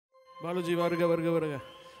Baluji, varga, varga, varga.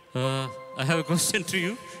 I have a question to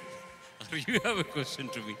you. Or you have a question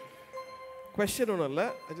to me. Question onalla.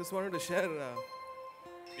 I just wanted to share.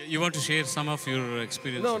 You want to share some of your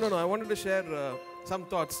experiences? No. I wanted to share some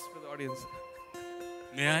thoughts with the audience.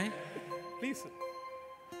 May I? Please.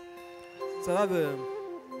 So அதாவது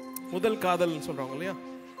முதல் காதல் சொல்றாங்க இல்லையா?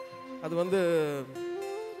 அது வந்து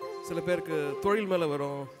சில பேருக்கு தொழில் மேல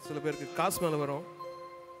வரும், சில பேருக்கு காசு மேல வரும்,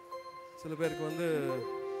 சில பேருக்கு வந்து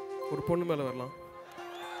ஒரு பொண்ணு மேல வரலாம்.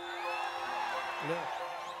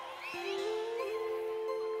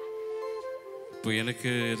 இப்போ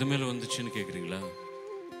எனக்கு எது மேல வந்துச்சுன்னு கேக்குறீங்களா?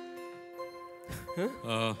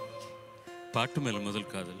 பாட்டு மேல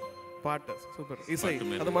முதல் காதல். பாட்டு சூப்பர். இசை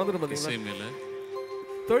அது மாதிரி பாத்தீங்களா? இசை மேல.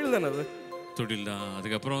 தொழில் தானே அது? தொழில் தான்.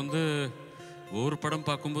 அதுக்கப்புறம் வந்து ஒரு படம்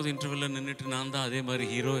பார்க்கும்போது இன்டர்வெல்ல நின்றுட்டு நான் தான் அதே மாதிரி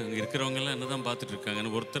ஹீரோ. இங்கே இருக்கிறவங்க எல்லாம் என்ன தான் பார்த்துட்டு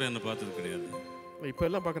இருக்காங்க, ஒருத்தர் என்ன பார்த்தது கிடையாது. இப்போ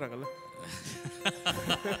எல்லாம் பார்க்குறாங்கல்ல.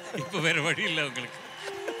 இப்போ வேற வழி இல்லை உங்களுக்கு.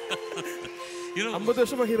 50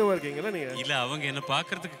 வருஷமா ஹீரோவா இருக்கீங்களா நீங்க? இல்லை, அவங்க என்ன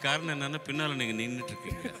பார்க்கறதுக்கு காரணம் என்னன்னா பின்னால நீங்க நின்றுட்டு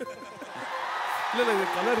இருக்கீங்க. இல்லை இது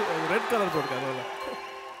கலர் ரெட் கலர் போட்டுருக்காங்க.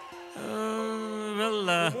 Well,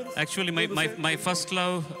 actually my first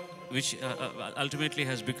love, which ultimately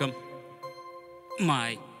has become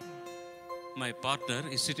my partner,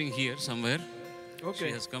 is sitting here somewhere. Okay. She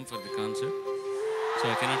has come for the concert, so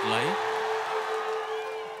I cannot lie.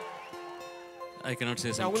 I cannot say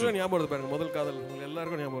something. அவங்களுக்கு ஞாபகம் வருது பாருங்க முதல் காதல். உங்களுக்கு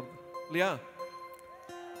எல்லாருக்கும் ஞாபகம் வருது இல்லையா?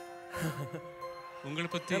 உங்களை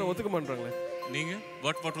பத்தி யாரும் ஒத்துக்க மாட்டாங்களே. நீங்க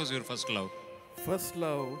what was your first love? First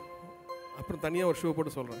love அப்புறம் தனியா ஒரு ஷோ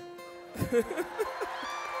போட்டு சொல்றேன்.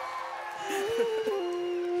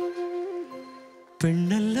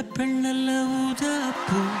 பெண்ணல்ல பெண்ணல்ல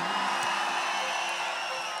ஊதாப்பூ,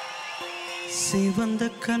 சிவந்த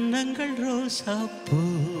கன்னங்கள் ரோசாப்பூ,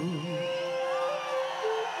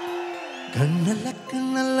 கண்ணல்ல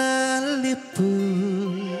கண்ணல்ல அல்லிப்பூ,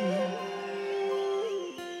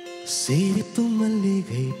 சிரிப்பு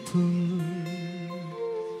மல்லிகைப்பூ.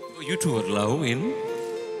 You two are love in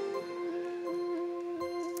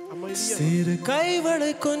சிறு கைவளை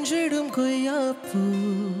கொஞ்சிடும் கொய்யாப்பூ,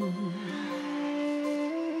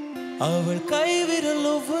 அவள் கைவிரல்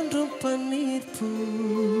ஒவ்வொன்றும் பன்னீர் பூ.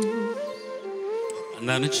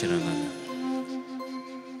 நினைச்சிறேன் நான்.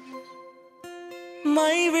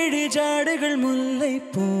 மைவிழி ஜாடுகள் முல்லை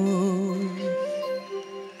பூ,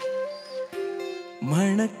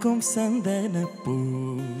 மணக்கும் சந்தன பூ.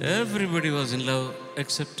 Everybody was in love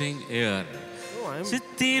excepting AR.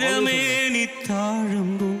 சித்திரமே நீ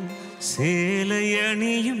தாழம்பும் சேலை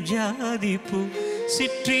அணியும் ஜாதிப்பூ,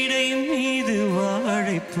 சிற்றிடை மீது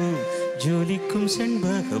வாழைப்பூ, ஜொலிக்கும்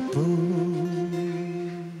செண்பகப்பூ.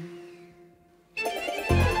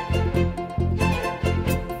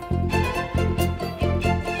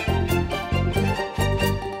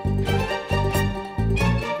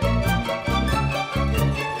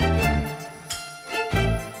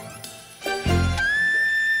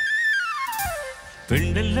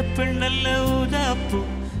 பெண்ணல்ல பெண்ணல்ல ஊதாப்பூ,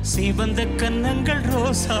 சிவந்த கன்னங்கள்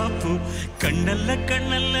ரோசாப்பூ, கண்ணல்ல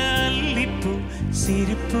கண்ணல்ல அல்லிப்பூ,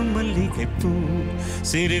 சிரிப்பு மல்லிகைப்பூ,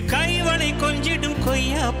 சிறு கைவளை கொஞ்சிடும்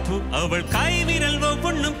கொய்யாப்பூ, அவள் கைவிரல்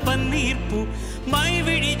ஒவ்வொன்றும் பன்னீர்ப்பூ,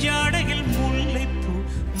 மைவிழி ஜாடையில் முல்லைப்பூ,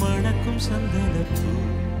 மணக்கும் சந்தனப்பூ.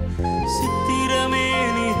 சித்திரமே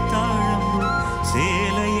நீ தாழம்பூ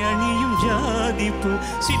சேலை அணியும் ஜாதிப்பூ,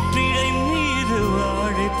 சிற்றிடை மீது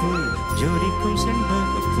வாழைப்பூ, ஜொலிக்கும்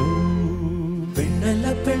செண்பகப்பூ. பெண்ணல்ல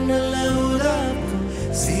பெண்ணல்ல ஊதாப்பூ,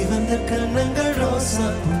 சிவந்த கன்னங்கள்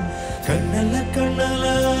ரோசாப்பூ, கண்ணல்ல கண்ணல்ல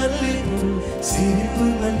அல்லிப்பூ, சிரிப்பு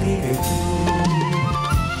மல்லிகைப்பூ.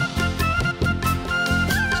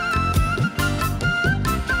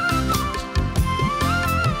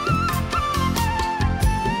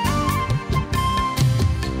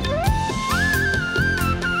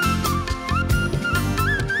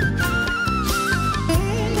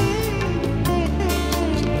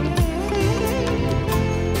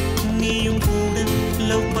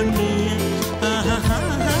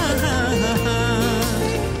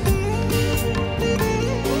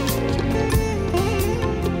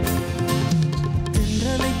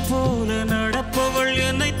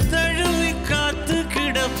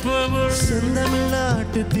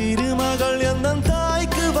 செந்தமிழ்நாட்டு திருமகள் எந்தன்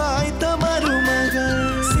தாய்க்கு வாய்த்த மருமகள்,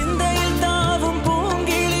 சிந்தையில் தாவும்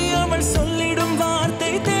பூங்கிளி அவள் சொல்லிடும்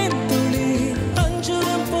வார்த்தை தேன்துளி,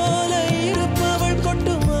 அஞ்சுரம் போல இருப்பவள்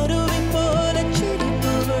கொட்டும் அருவி போல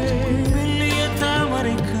சிரிப்பவள், மெல்லிய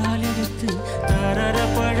தாமரை காலெடுத்து தரர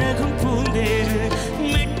பழகும் பூந்தேறு,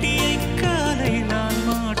 மெட்டியை காலை நான்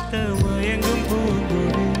மாட்ட மயங்கும்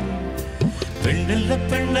பூங்குடி. பெண்ணல்ல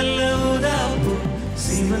பெண்ணல்ல ஊதாப்பூ,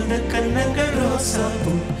 சிவந்த கன்னங்கள்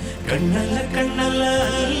ரோசாப்பூ, கண்ணல்ல கண்ணல்ல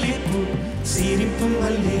அல்லிப்பூ சிரிப்பும்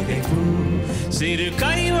மல்லிகைப்பூ சிறு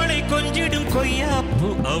கைவளை கொஞ்சிடும் கொய்யாப்பூ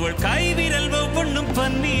அவள் கைவிரல் ஒவ்வொன்றும்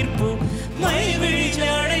பன்னீர்ப்பூ மைவிழி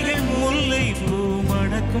ஜாடைகள் முல்லைப்பூ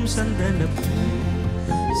மணக்கும் சந்தனப்பூ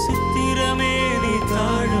சித்திரமேனி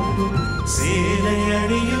தாழம்பூ சேலை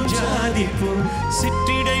அணியும் ஜாதிப்பூ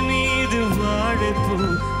சிற்றிடை மீது வாழைப்பூ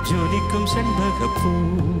ஜொலிக்கும் செண்பகப்பூ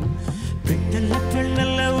பெண்ணல்ல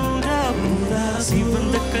பெண்ணல்ல ஊதா ஊதா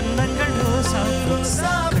சிவந்த கண்ணங்கள் ரோசா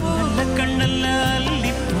கண்ணல்ல கண்ணல்ல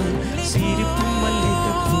அல்லிப்பூ சிரிப்பும்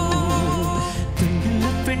மல்லிகைப்பூ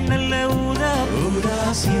பெண்ணல்ல பெண்ணல்ல ஊதா ஊதா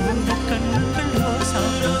சிவந்த கண்ணங்கள் ரோசா